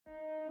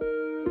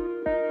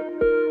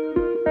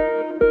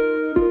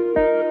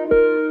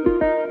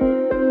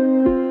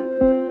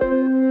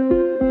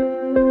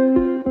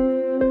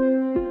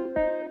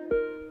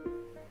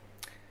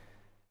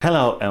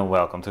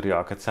welcome to the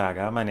Orchid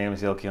Saga. My name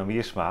is ELHO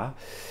Brussel,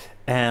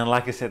 and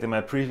like I said in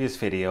my previous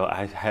video,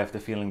 I have the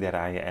feeling that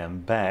I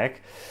am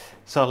back.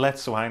 So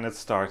why not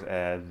start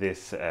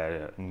this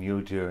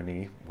new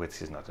journey,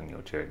 which is not a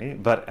new journey,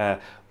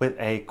 but with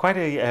quite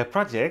a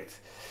project.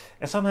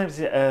 And sometimes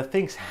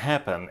things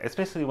happen,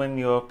 especially when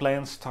your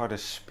plants sort of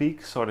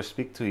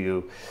speak to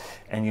you,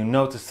 and you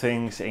notice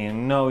things, and you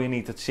know you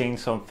need to change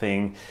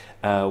something.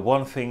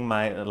 One thing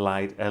might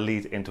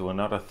lead into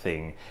another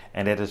thing,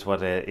 and that is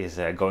what is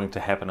going to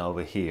happen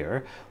over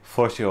here,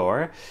 for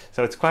sure.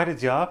 So it's quite a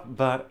job,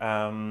 but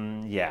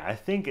yeah, I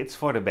think it's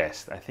for the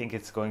best. I think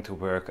it's going to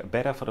work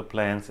better for the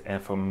plants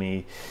and for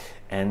me,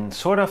 and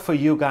sort of for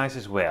you guys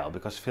as well,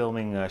 because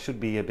filming should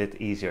be a bit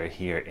easier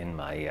here in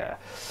my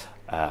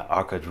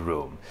orchid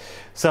room.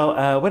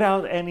 So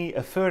without any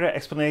further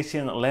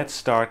explanation, let's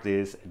start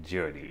this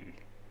journey.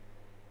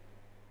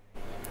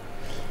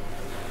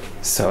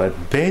 So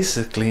it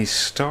basically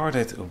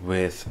started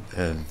with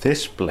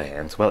this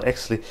plant. Well,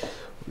 actually,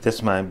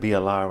 that's my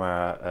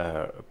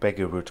Bialara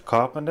Peggyroot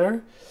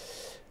Carpenter.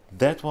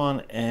 That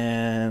one,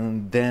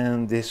 and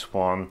then this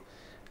one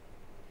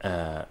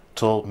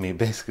told me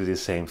basically the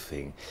same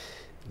thing.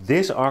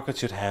 This orchid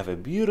should have a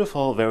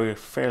beautiful,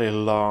 fairly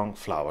long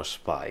flower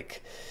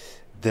spike.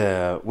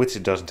 Which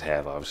it doesn't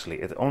have, obviously.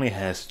 It only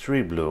has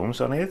 3 blooms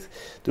on it.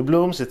 The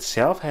blooms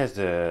itself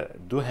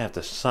do have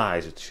the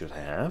size it should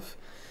have,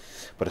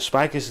 but the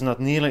spike is not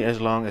nearly as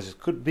long as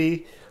it could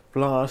be.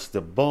 Plus,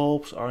 the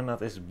bulbs are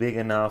not as big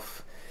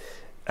enough,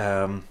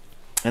 and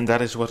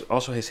that is what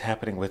also is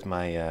happening with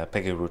my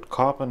Peggyroot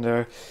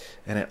Carpenter.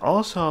 And I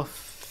also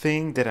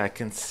think that I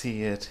can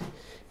see it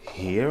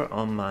here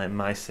on my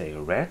Myce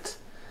Red,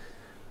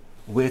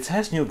 which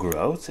has new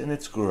growth and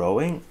it's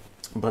growing.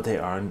 But they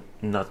are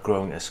not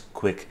growing as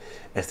quick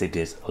as they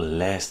did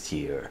last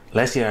year.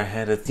 Last year I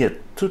had it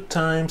 2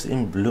 times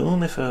in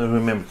bloom, if I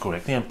remember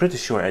correctly. I'm pretty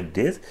sure I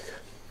did.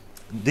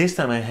 This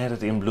time I had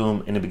it in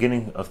bloom in the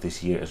beginning of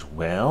this year as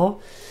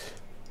well.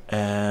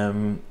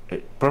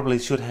 It probably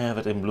should have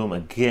it in bloom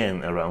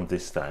again around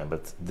this time,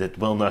 but that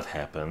will not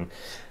happen.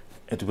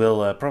 It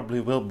will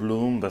probably will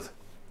bloom, but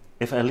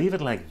if I leave it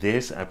like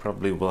this, I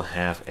probably will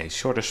have a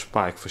shorter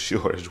spike for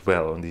sure as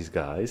well on these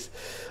guys,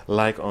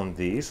 like on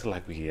these,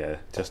 like we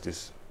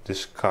just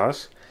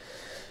discussed.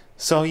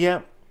 So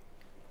yeah,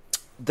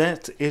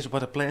 that is what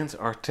the plants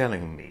are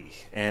telling me,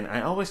 and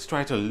I always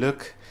try to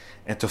look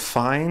and to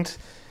find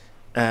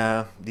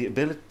the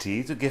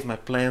ability to give my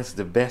plants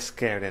the best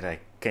care that I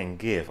can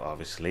give,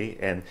 obviously,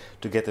 and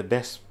to get the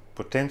best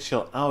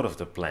potential out of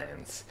the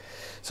plants.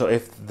 So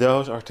if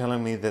those are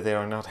telling me that they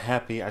are not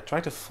happy, I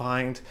try to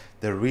find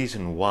the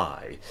reason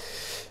why.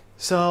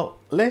 So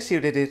last year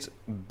they did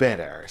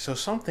better, so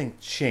something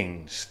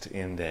changed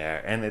in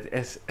there, and it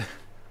is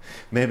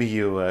maybe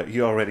you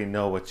already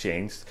know what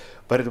changed,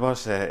 but it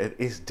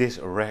is this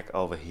rack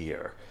over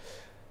here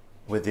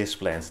with these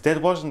plants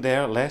that wasn't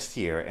there last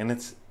year, and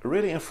it's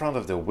really in front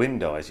of the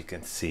window, as you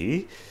can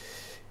see,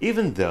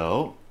 even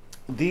though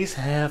these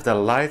have the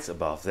lights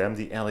above them,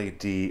 the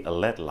LED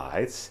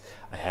lights.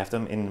 I have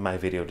them in my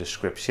video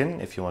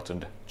description if you want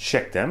to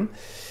check them.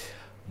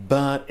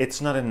 But it's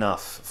not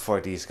enough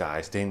for these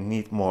guys. They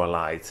need more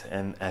light.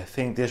 And I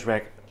think this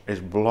rack is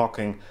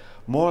blocking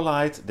more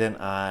light than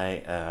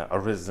I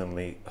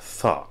originally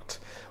thought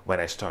when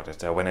I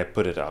started, when I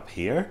put it up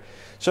here.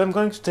 So I'm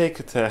going to take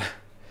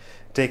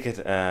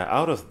it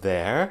out of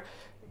there,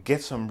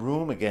 get some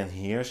room again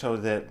here so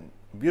that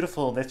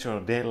beautiful natural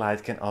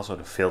daylight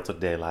the filtered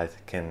daylight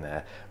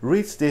can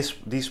reach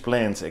these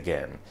plants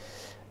again.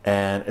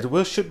 And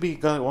it should be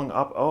going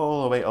up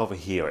all the way over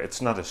here.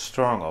 It's not as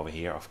strong over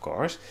here, of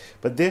course,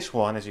 but this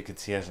one, as you can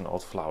see, has an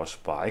old flower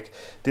spike,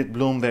 did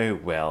bloom very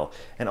well.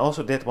 And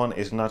also that one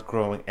is not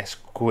growing as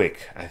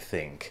quick, I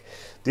think.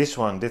 This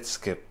one did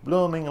skip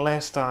blooming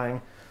last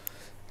time.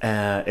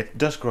 It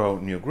does grow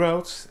new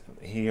growths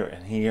here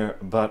and here,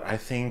 but I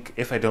think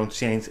if I don't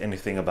change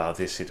anything about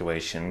this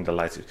situation,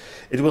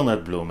 it will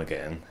not bloom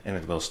again, and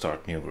it will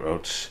start new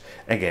growths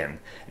again.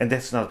 And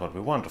that's not what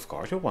we want, of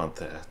course. We want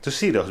to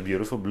see those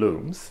beautiful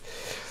blooms.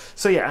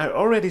 So yeah, I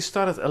already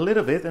started a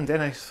little bit, and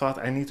then I thought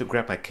I need to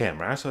grab my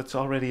camera, so it's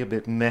already a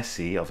bit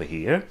messy over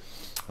here.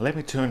 Let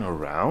me turn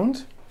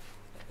around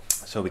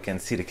so we can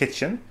see the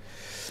kitchen.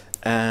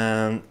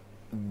 And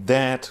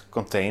that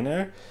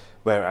container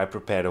where I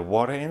prepared the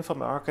water in from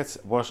the orchids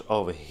was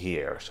over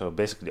here. So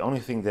basically the only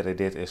thing that I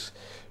did is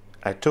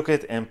I took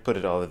it and put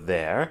it over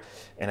there,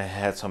 and I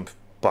had some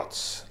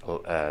pots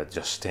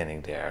just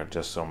standing there,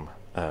 just some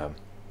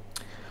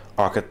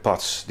orchid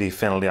pots. The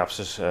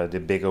Phalaenopsis, the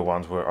bigger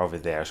ones, were over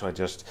there, so I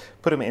just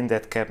put them in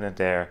that cabinet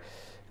there,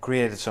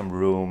 created some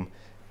room,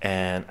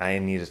 and I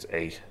needed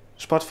a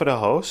spot for the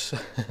hose,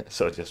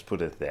 so just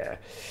put it there.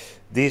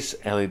 These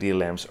LED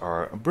lamps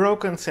are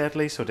broken,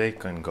 sadly, so they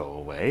can go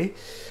away.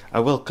 I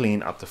will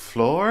clean up the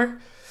floor,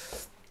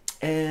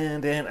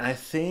 and then I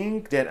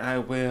think that I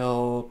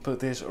will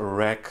put this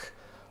rack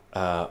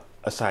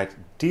aside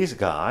these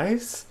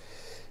guys,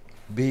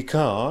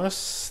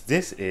 because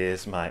this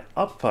is my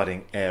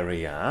uppotting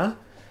area,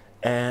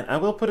 And I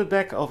will put it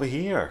back over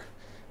here,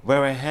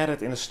 where I had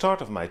it in the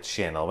start of my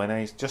channel, when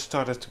I just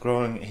started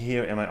growing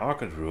here in my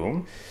orchid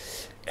room.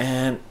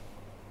 And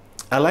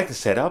I like the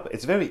setup.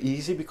 It's very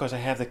easy because I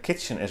have the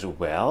kitchen as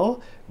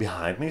well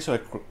behind me, so I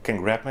can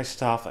grab my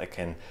stuff. I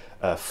can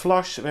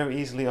flush very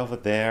easily over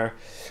there.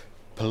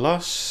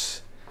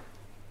 Plus,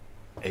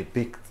 a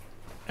big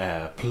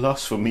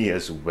plus for me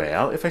as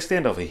well, if I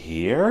stand over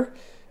here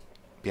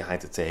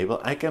behind the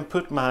table, I can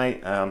put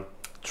my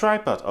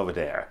tripod over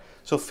there.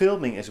 So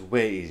filming is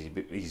way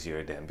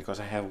easier then, because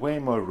I have way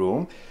more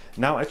room.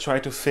 Now I try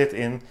to fit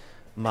in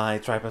my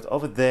tripod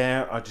over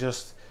there or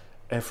just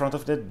in front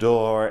of the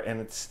door,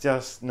 and it's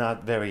just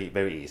not very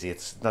easy.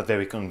 It's not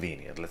very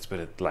convenient, let's put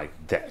it like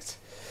that.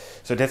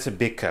 So that's a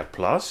big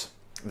plus.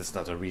 That's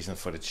not a reason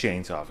for the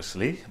change,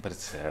 obviously, but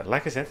it's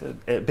like I said,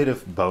 a bit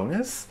of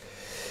bonus.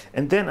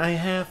 And then I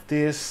have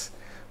this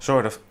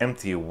sort of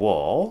empty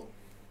wall.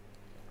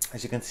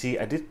 As you can see,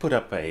 I did put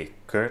up a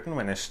curtain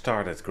when I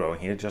started growing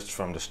here, just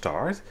from the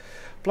start.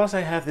 Plus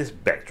I have this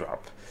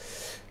backdrop.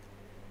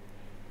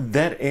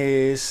 That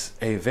is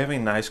a very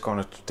nice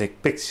corner to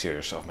take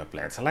pictures of my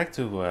plants. I like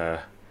to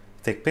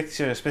take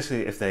pictures,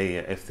 especially if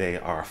they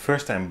are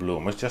first-time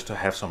bloomers, just to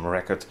have some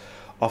record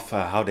of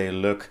how they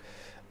look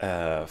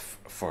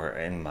for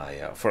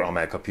on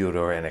my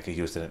computer, and I can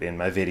use it in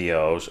my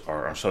videos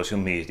or on social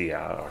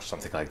media or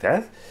something like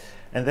that.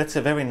 And that's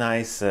a very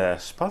nice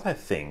spot, I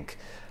think.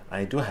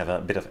 I do have a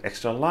bit of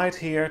extra light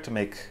here to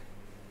make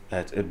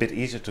it a bit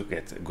easier to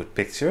get good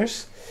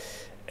pictures.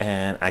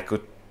 And I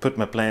could put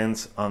my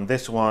plants on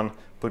this one,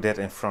 put that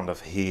in front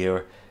of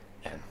here,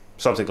 and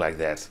something like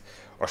that,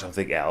 or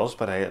something else,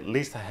 but at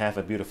least I have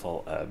a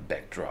beautiful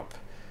backdrop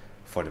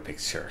for the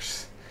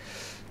pictures.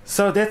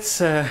 So that's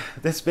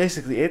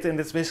basically it, and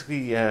that's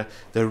basically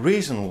the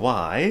reason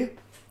why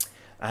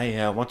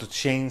I want to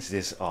change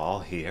this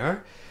all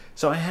here.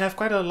 So I have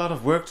quite a lot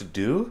of work to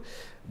do,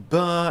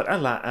 but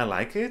I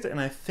like it, and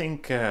I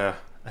think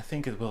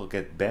it will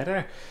get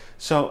better.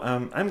 So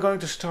I'm going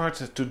to start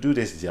to do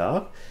this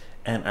job,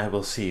 and I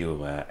will see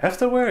you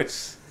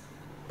afterwards.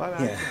 Bye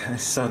bye. Yeah, a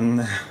sudden,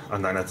 oh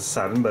no, not a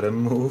sudden, but a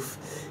move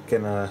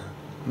can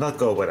not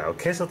go without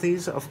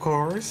casualties, of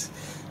course.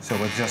 So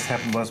what just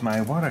happened was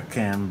my water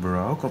can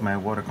broke, or my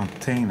water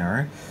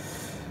container.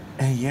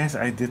 And yes,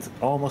 I did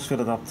almost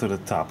fill it up to the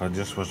top. I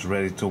just was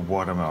ready to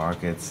water my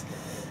orchids.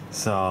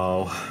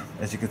 So,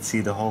 as you can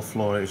see, the whole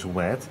floor is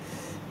wet.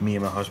 Me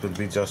and my husband,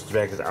 we just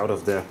dragged it out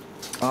of the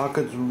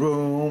orchid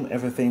room.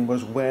 Everything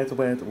was wet.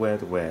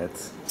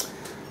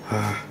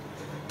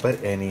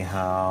 But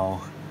anyhow,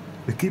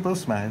 we keep on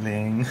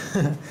smiling.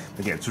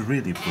 But yeah, it's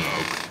really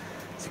broke,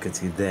 as you can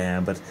see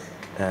there. But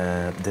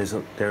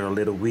there are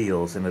little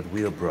wheels, and that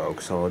wheel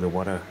broke, so the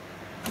water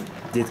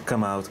did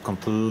come out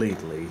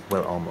completely.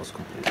 Well, almost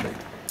completely.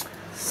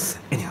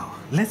 Anyhow,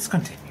 let's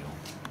continue.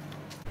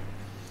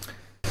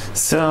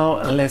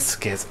 So let's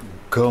get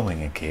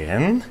going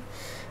again.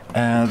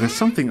 There's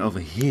something over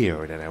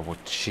here that I would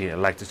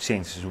like to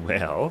change as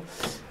well.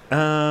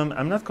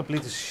 I'm not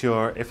completely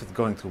sure if it's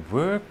going to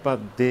work, but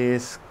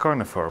this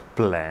carnivore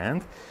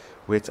plant,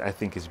 which I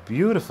think is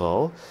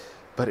beautiful,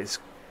 but it's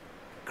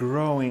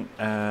growing,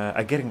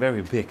 getting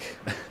very big.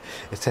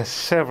 It has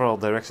several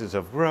directions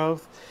of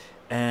growth,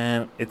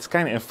 and it's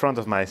kind of in front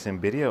of my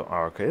Cymbidio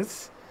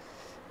orchids,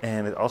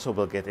 and it also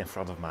will get in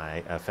front of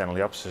my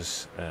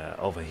Phalaenopsis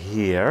over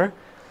here.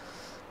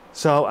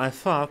 So I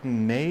thought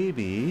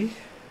maybe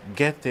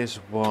get this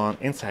one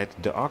inside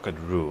the orchid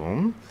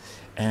room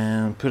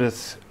and put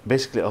it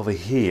basically over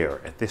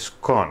here at this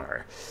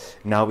corner.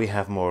 Now we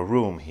have more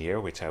room here,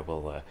 which I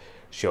will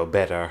show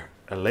better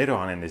later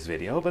on in this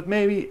video, but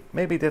maybe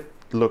that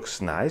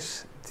looks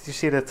nice. Did you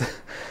see that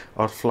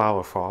odd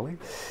flower falling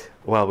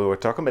while we were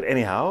talking? But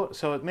anyhow,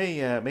 so it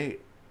may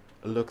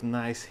look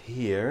nice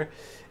here,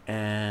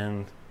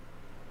 and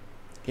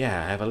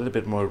yeah, have a little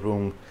bit more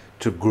room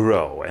to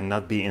grow and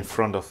not be in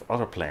front of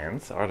other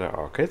plants, other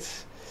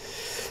orchids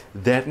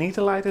that need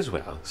the light as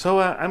well. So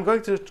I'm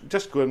going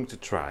to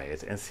try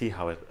it and see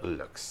how it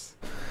looks.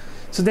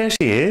 So there she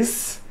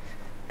is,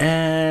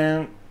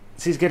 and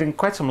she's getting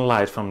quite some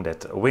light from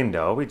that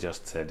window. We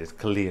just did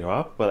clear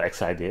up. Well,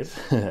 actually I did.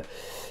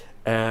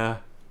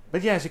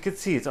 But yeah, as you can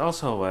see, it's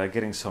also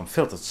getting some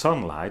filtered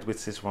sunlight,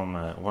 which this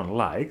one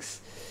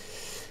likes.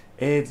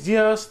 It's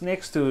just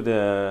next to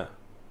the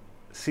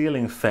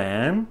ceiling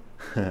fan.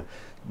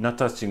 Not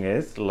touching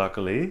it,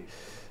 luckily.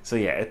 So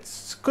yeah,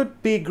 it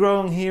could be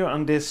growing here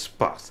on this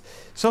spot.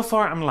 So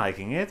far I'm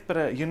liking it,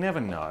 but you never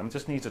know. I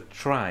just need to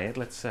try it.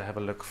 Let's have a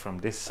look from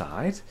this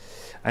side.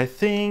 I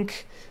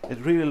think it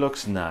really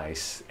looks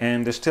nice,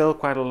 and there's still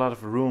quite a lot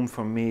of room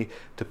for me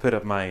to put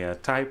up my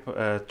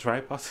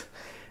tripod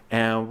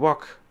and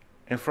walk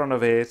in front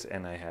of it,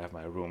 and I have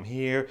my room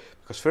here,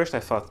 because first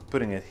I thought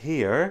putting it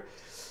here,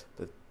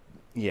 but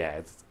yeah,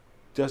 it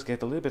does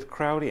get a little bit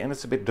crowded and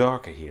it's a bit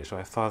darker here. So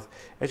I thought,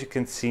 as you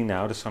can see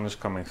now, the sun is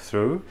coming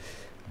through,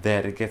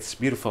 that it gets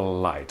beautiful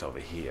light over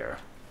here.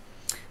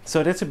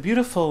 So that's a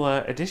beautiful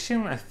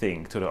addition, I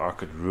think, to the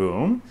orchid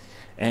room.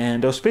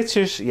 And those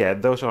pictures, yeah,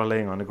 those are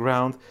laying on the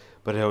ground,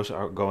 but those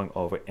are going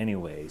over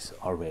anyways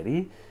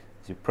already.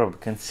 As you probably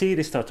can see,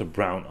 they start to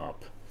brown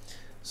up.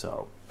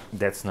 So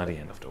that's not the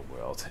end of the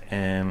world.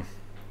 And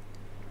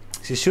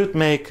she should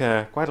make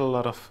quite a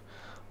lot of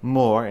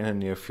more in the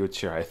near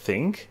future, I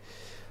think.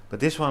 But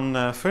this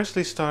one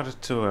firstly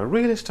started to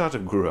really start to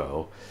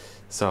grow.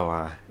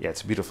 So yeah,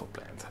 it's a beautiful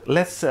plant.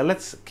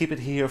 Let's keep it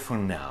here for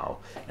now,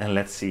 and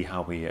let's see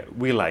how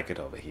we like it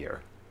over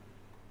here.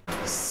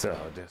 So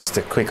just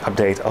a quick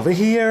update over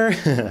here.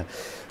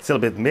 It's a little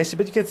bit messy,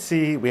 but you can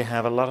see we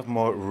have a lot of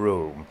more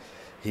room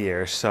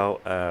here. So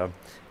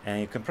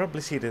and you can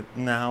probably see that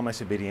now my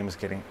Cymbidium is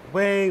getting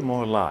way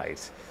more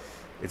light.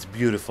 It's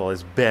beautiful.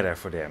 It's better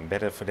for them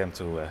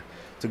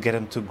to get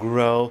them to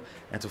grow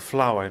and to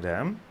flower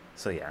them.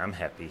 So yeah, I'm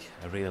happy.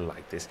 I really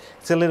like this.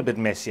 It's a little bit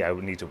messy. I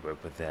would need to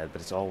work with that,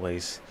 but it's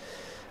always,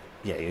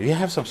 yeah, you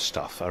have some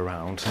stuff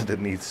around that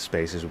needs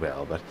space as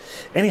well. But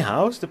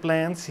anyhow, the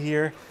plants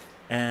here,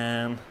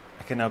 and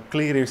I can now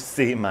clearly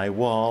see my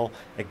wall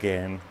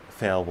again,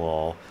 fell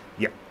wall.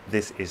 Yeah,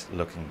 this is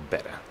looking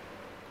better.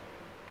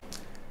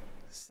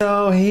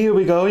 So here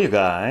we go, you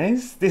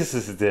guys. This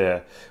is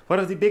one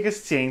of the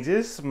biggest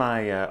changes.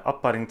 My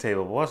up-potting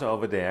table was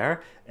over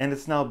there, and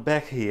it's now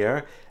back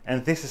here.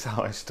 And this is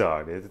how I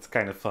started. It's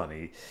kind of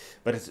funny,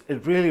 but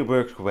it really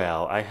works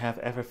well. I have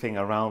everything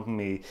around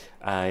me.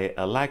 I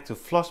like to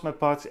floss my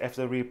pots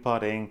after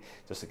repotting,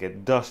 just to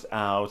get dust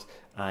out.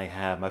 I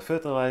have my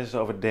fertilizers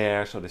over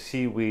there, so the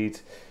seaweed,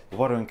 the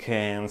watering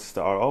cans,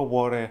 the RO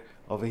water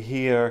over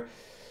here.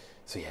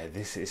 So yeah,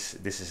 this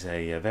is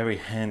a very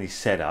handy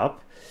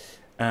setup.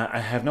 I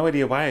have no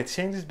idea why I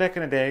changed this back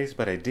in the days,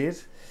 but I did.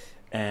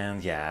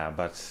 And yeah,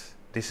 but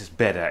this is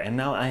better. And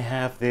now I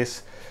have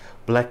this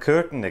black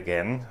curtain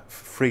again,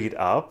 freed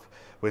up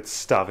with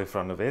stuff in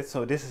front of it.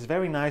 So this is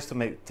very nice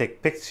to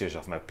take pictures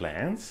of my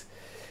plants.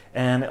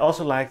 And I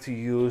also like to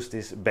use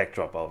this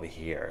backdrop over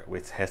here,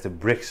 which has the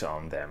bricks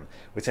on them,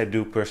 which I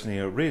do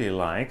personally really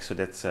like. So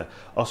that's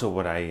also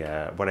what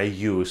I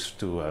use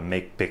to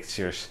make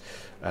pictures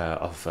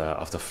of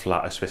the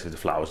flowers, especially the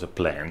flowers, the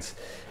plants.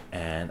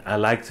 And I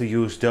like to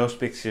use those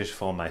pictures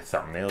for my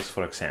thumbnails,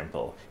 for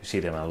example. You see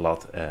them a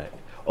lot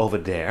over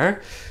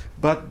there.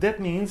 But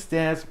that means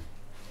that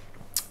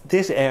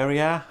this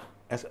area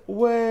has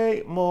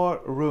way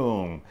more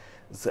room.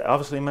 So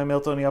obviously my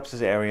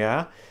Miltoniopsis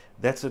area,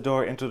 that's the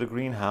door into the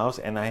greenhouse,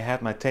 and I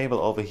had my table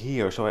over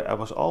here. So I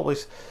was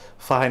always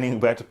finding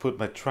where to put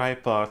my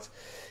tripod.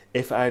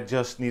 If I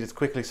just needed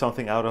quickly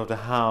something out of the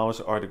house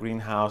or the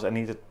greenhouse, I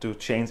needed to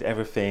change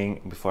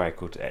everything before I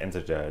could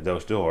enter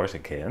those doors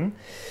again.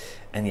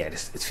 And yeah, it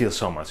feels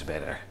so much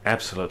better,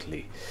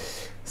 absolutely.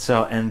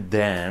 So, and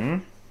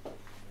then,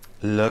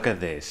 look at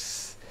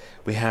this.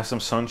 We have some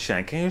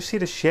sunshine. Can you see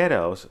the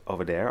shadows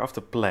over there of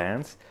the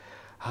plants?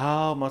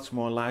 How much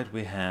more light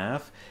we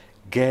have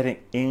getting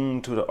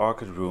into the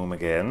orchid room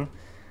again.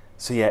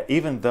 So yeah,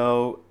 even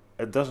though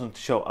it doesn't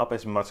show up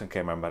as much on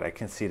camera, but I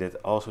can see that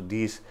also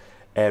these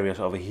areas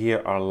over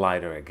here are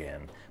lighter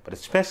again, but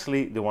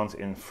especially the ones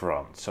in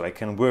front. So I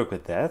can work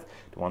with that.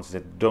 The ones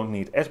that don't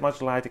need as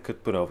much light I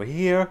could put over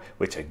here,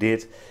 which I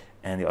did,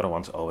 and the other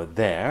ones over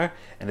there.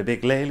 And the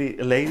big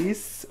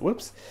ladies,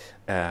 whoops,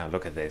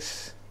 look at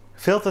this.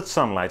 Filtered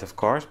sunlight, of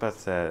course,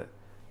 but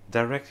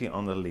directly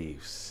on the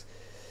leaves.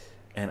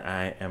 And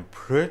I am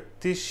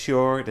pretty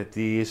sure that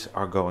these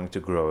are going to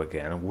grow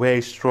again,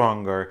 way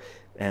stronger.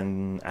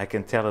 And I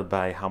can tell it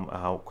by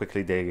how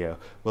quickly they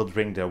will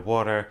drink their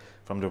water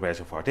from the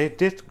reservoir. They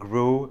did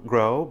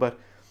grow, but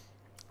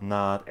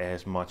not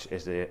as much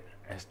as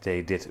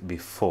they did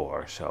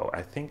before. So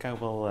I think I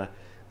will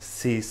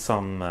see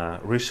some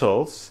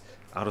results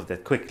out of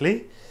that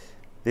quickly.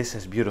 This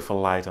has beautiful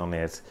light on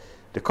it.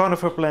 The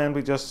conifer plant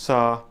we just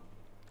saw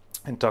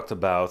and talked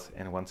about,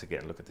 and once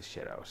again, look at the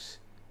shadows.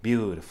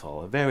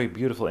 Beautiful, a very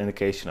beautiful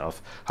indication of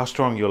how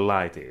strong your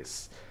light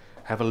is.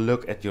 Have a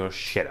look at your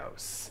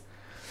shadows.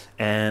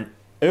 And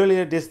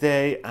earlier this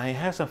day I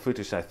have some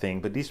footage, I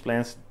think, but these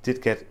plants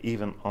did get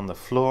even on the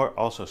floor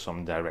also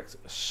some direct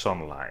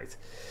sunlight.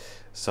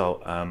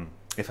 So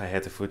if I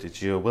had the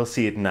footage, you will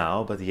see it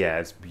now, but yeah,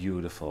 it's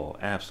beautiful,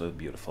 absolutely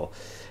beautiful.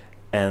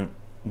 And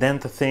then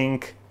to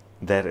think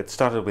that it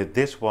started with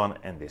this one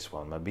and this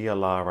one, my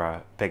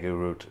Bialara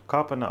Peggyroot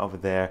Carpenter over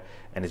there,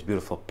 and this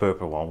beautiful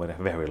purple one with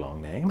a very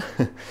long name.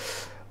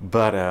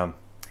 But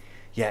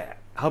yeah,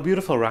 how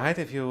beautiful, right?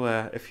 If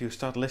you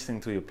start listening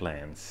to your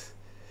plants.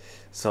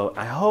 So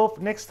I hope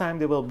next time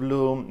they will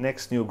bloom,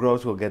 next new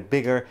growth will get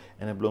bigger,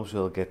 and the blooms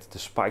will the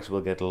spikes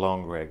will get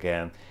longer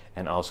again,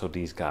 and also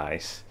these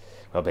guys.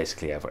 Well,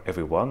 basically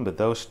everyone, but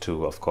those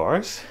two, of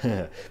course,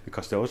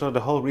 because those are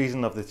the whole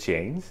reason of the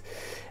change.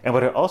 And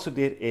what I also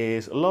did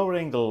is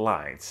lowering the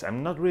lights.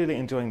 I'm not really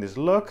enjoying this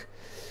look,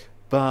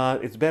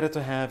 but it's better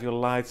to have your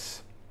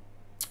lights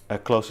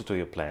closer to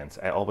your plants.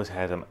 I always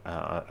had them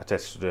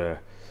attached to the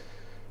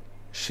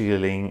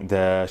ceiling,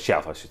 the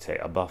shelf, I should say,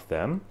 above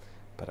them.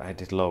 But I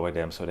did lower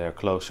them so they're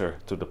closer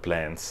to the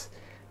plants.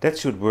 That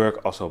should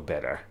work also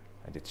better.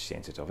 I did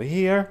change it over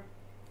here.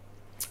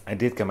 I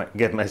did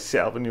get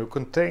myself a new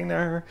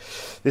container.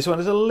 This one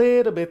is a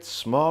little bit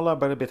smaller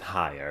but a bit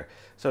higher.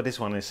 So this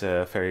one is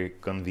very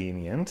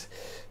convenient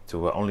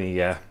to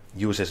only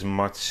use as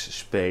much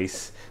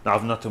space. No,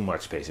 not too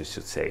much space, I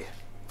should say.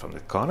 From the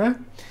corner,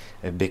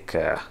 a big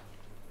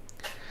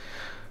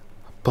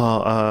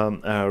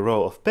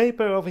roll of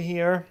paper over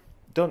here.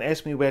 Don't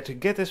ask me where to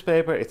get this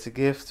paper. It's a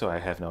gift, so I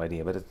have no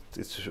idea. But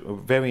it's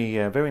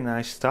very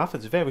nice stuff.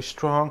 It's very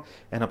strong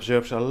and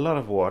absorbs a lot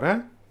of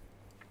water.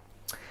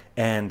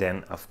 And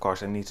then, of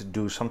course, I need to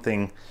do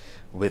something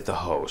with the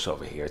hose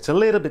over here. It's a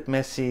little bit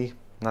messy.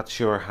 Not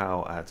sure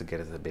how to get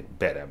it a bit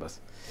better, but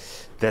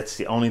that's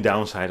the only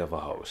downside of a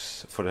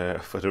hose. For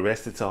the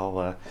rest, it's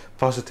all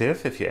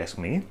positive, if you ask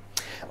me.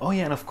 Oh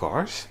yeah, and of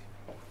course,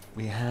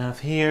 we have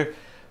here,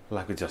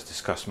 like we just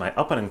discussed, my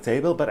operating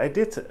table, but I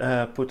did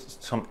put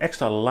some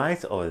extra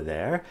light over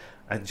there.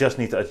 I just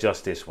need to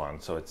adjust this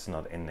one, so it's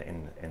not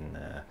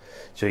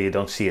so you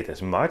don't see it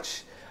as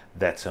much.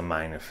 That's a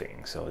minor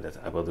thing, so that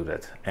I will do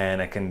that.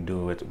 And I can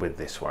do it with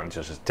this one,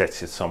 just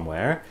attach it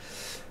somewhere.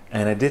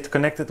 And I did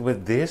connect it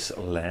with this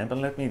lamp,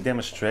 and let me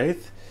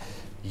demonstrate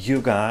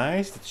you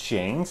guys the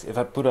change. If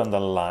I put on the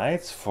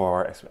lights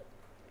for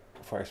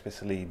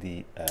especially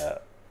the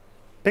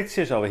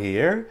pictures over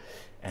here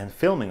and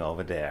filming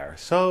over there,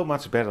 so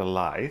much better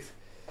light.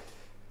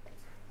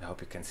 I hope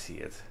you can see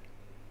it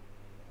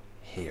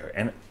here,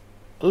 and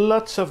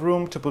lots of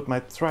room to put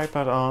my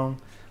tripod on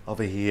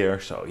over here.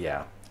 So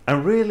yeah,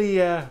 I'm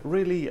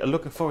really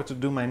looking forward to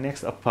do my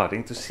next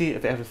uppotting to see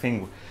if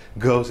everything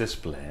goes as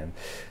planned.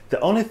 The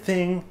only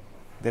thing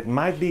that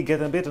might be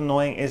getting a bit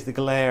annoying is the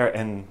glare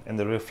and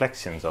the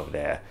reflections over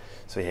there.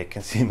 So you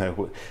can see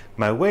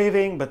my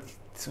waving, but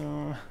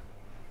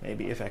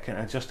maybe if I can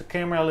adjust the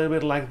camera a little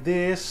bit like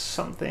this,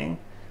 something.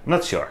 I'm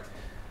not sure.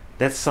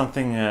 That's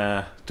something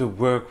to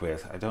work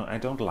with. I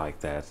don't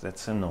like that.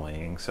 That's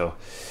annoying. So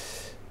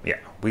yeah,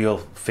 we'll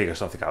figure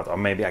something out. Or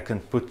maybe I can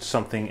put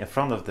something in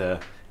front of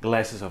the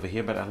glasses over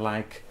here, but I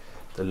like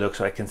the look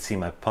so I can see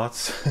my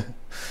pots.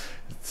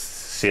 It's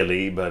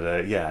silly,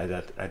 but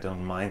yeah, I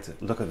don't mind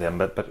look at them,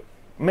 but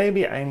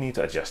maybe I need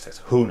to adjust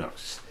it. Who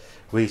knows?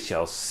 We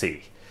shall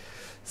see.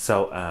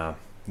 So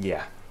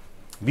yeah,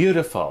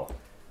 beautiful.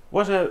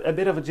 Was a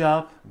bit of a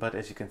job, but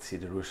as you can see,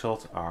 the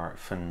results are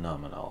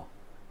phenomenal.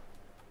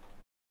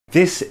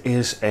 This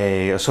is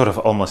a sort of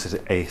almost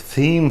a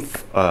theme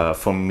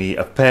for me,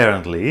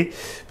 apparently,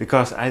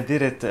 because I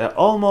did it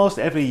almost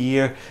every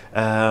year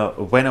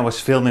when I was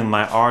filming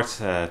my art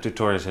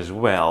tutorials as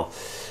well.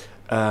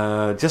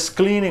 Just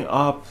cleaning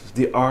up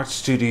the art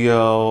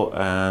studio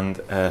and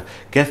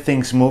get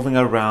things moving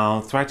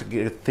around, try to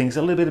get things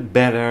a little bit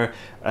better.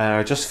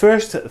 Just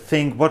first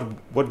think,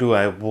 what do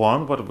I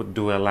want, what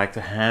do I like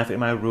to have in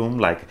my room,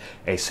 like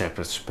a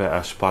separate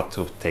spot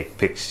to take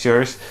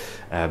pictures,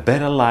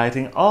 better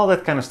lighting, all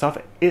that kind of stuff,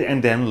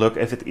 and then look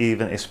if it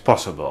even is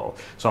possible.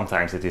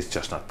 Sometimes it is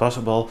just not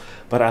possible,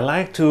 but I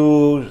like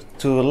to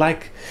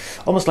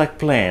almost like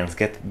plans,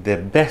 get the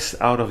best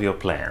out of your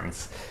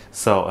plans.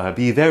 So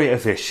be very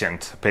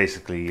efficient,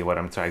 basically what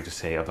I'm trying to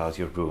say about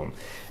your room.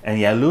 And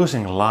yeah,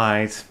 losing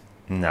light,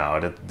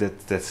 no,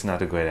 that's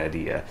not a great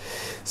idea.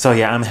 So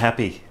yeah, I'm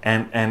happy.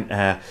 And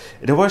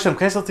there were some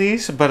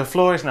casualties, but the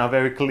floor is now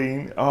very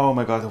clean. Oh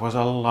my god, there was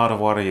a lot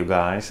of water, you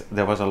guys.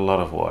 There was a lot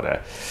of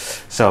water.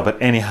 So,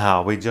 but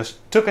anyhow, we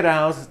just took it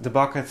out, the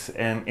bucket,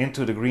 and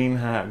into the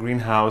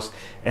greenhouse.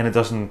 And it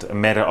doesn't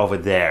matter over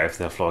there if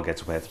the floor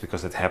gets wet,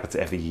 because it happens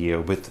every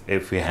year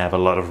if we have a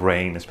lot of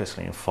rain,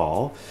 especially in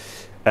fall.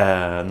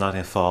 Not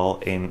in fall,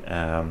 in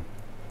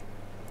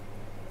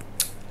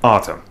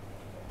autumn.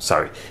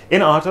 Sorry,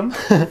 in autumn.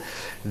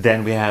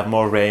 Then we have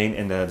more rain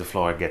and the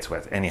floor gets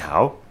wet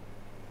anyhow,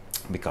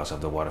 because of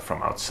the water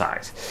from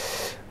outside.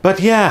 But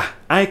yeah,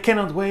 I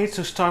cannot wait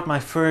to start my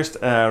first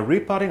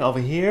repotting over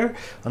here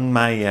on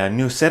my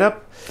new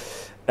setup.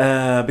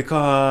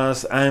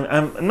 Because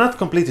I'm not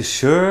completely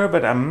sure,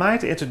 but I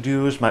might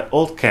introduce my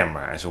old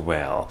camera as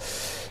well.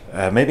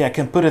 Maybe I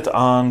can put it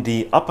on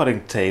the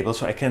uppotting table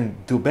so I can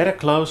do better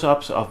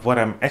close-ups of what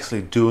I'm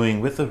actually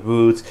doing with the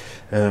roots,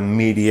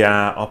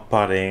 media,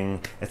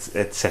 uppotting,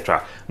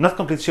 etc. Not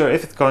completely sure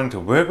if it's going to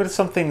work, but it's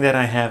something that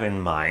I have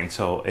in mind.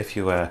 So if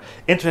you are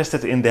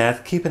interested in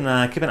that, keep an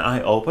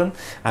eye open.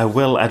 I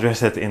will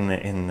address it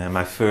in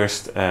my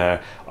first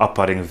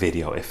uppotting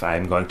video, if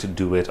I'm going to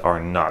do it or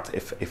not,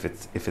 if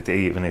it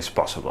even is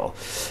possible.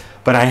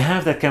 But I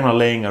have that camera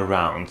laying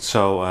around,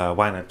 so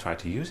why not try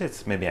to use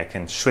it? Maybe I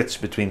can switch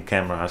between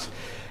cameras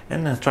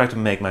and try to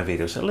make my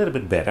videos a little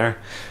bit better.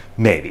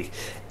 Maybe.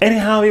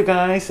 Anyhow, you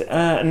guys,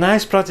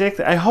 nice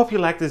project. I hope you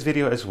like this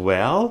video as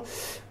well.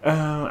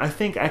 I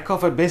think I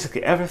covered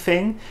basically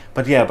everything.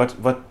 But yeah,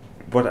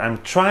 what I'm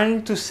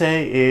trying to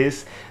say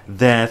is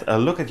that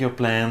look at your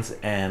plants,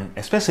 and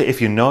especially if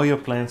you know your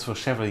plants for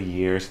several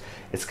years,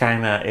 it's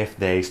kind of if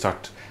they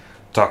start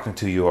talking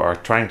to you or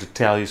trying to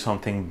tell you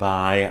something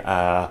by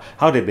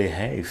how they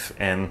behave,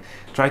 and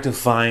try to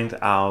find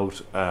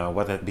out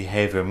what that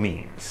behavior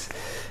means.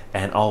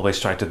 and always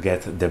try to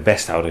get the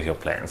best out of your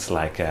plants,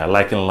 like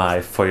in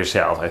life for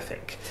yourself. I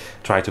think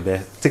try to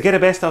get the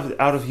best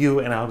out of you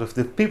and out of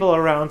the people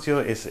around you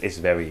is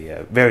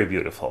very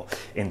beautiful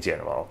in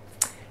general.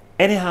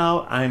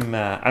 Anyhow,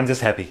 I'm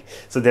just happy,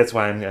 so that's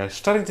why I'm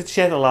starting to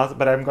chat a lot,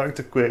 but I'm going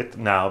to quit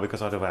now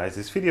because otherwise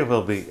this video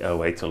will be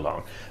way too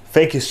long.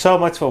 Thank you so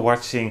much for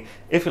watching.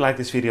 If you like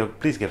this video,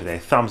 please give it a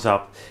thumbs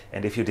up,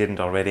 and if you didn't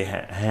already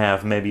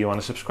have, maybe you want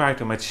to subscribe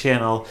to my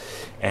channel,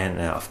 and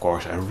of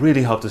course I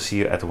really hope to see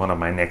you at one of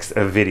my next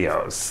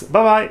videos.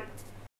 Bye bye!